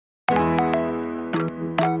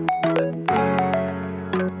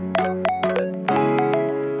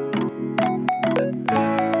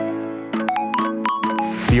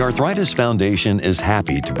The Arthritis Foundation is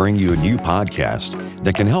happy to bring you a new podcast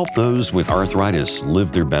that can help those with arthritis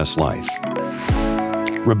live their best life.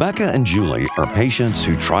 Rebecca and Julie are patients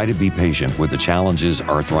who try to be patient with the challenges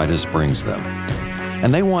arthritis brings them.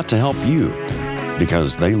 And they want to help you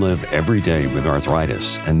because they live every day with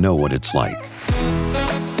arthritis and know what it's like.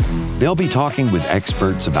 They'll be talking with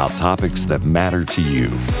experts about topics that matter to you.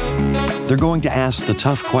 They're going to ask the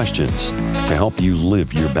tough questions to help you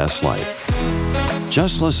live your best life.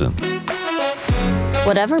 Just listen.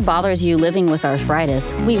 Whatever bothers you living with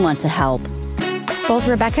arthritis, we want to help. Both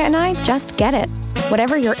Rebecca and I just get it.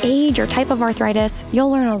 Whatever your age or type of arthritis, you'll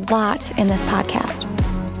learn a lot in this podcast.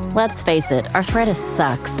 Let's face it, arthritis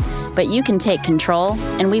sucks, but you can take control,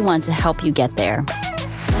 and we want to help you get there.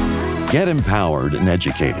 Get empowered and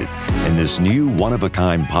educated in this new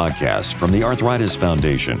one-of-a-kind podcast from the Arthritis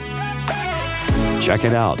Foundation. Check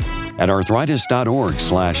it out at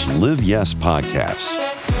arthritis.org/liveyesPodcast.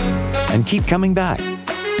 And keep coming back.